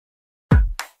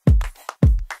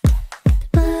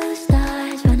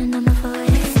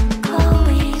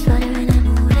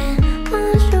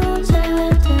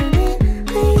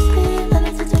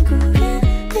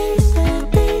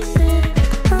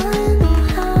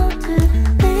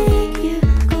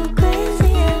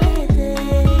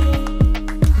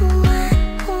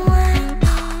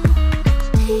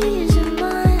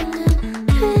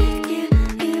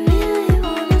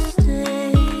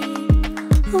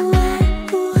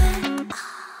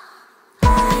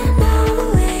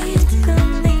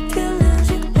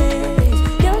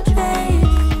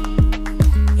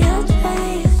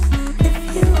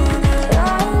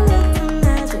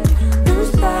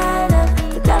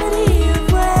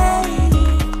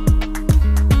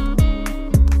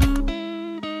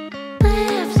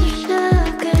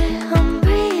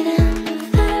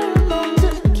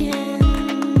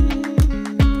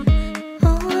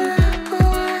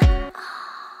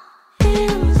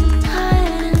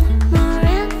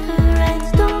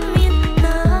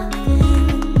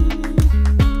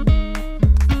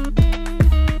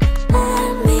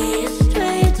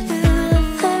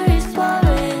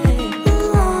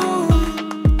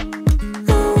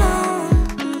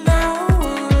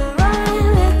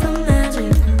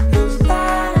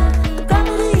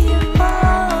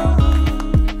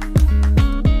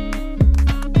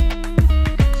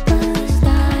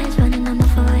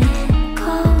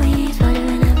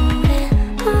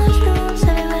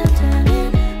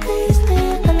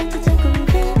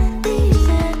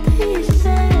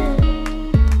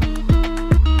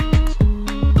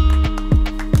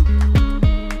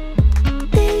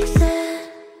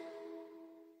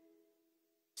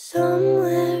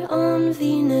Somewhere on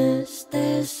Venus,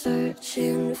 they're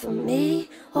searching for me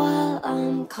while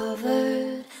I'm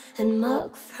covered in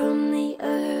muck from the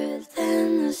earth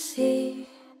and the sea.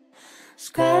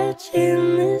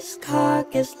 Scratching this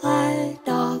carcass like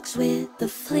dogs with the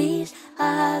fleas.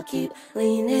 I keep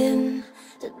leaning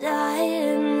to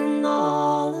dying in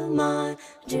all of my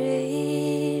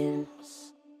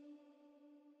dreams.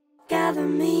 Gather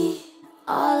me,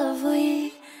 all of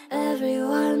we,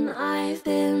 everyone. I've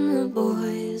been the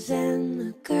boys and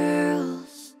the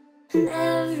girls, and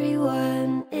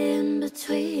everyone in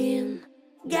between.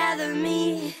 Gather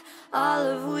me, all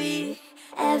of we,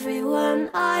 everyone.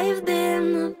 I've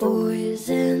been the boys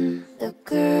and the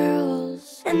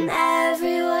girls, and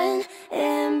everyone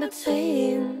in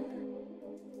between.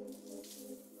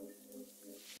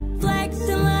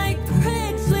 Flexing like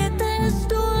pricks with their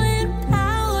stolen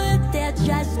power. They're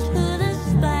just who the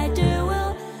spider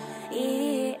will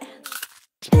eat.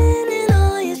 Spinning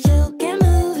all your silk and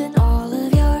moving all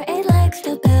of your 8 legs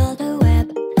to build a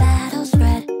web that'll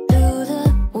spread through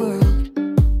the world.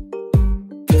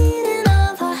 Feeding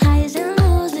off our highs and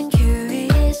lows and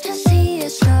curious to see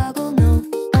us struggle. No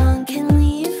one can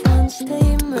leave once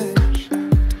they merge.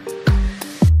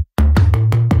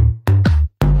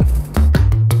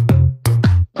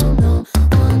 Oh, no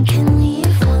one can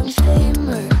leave once they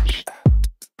merge.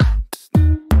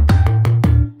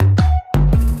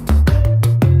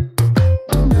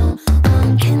 Oh, no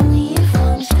one can leave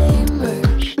once they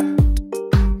merge.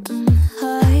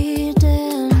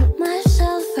 Hiding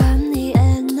myself from the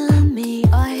enemy.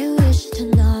 I wish to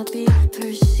not be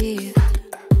perceived.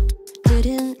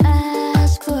 Didn't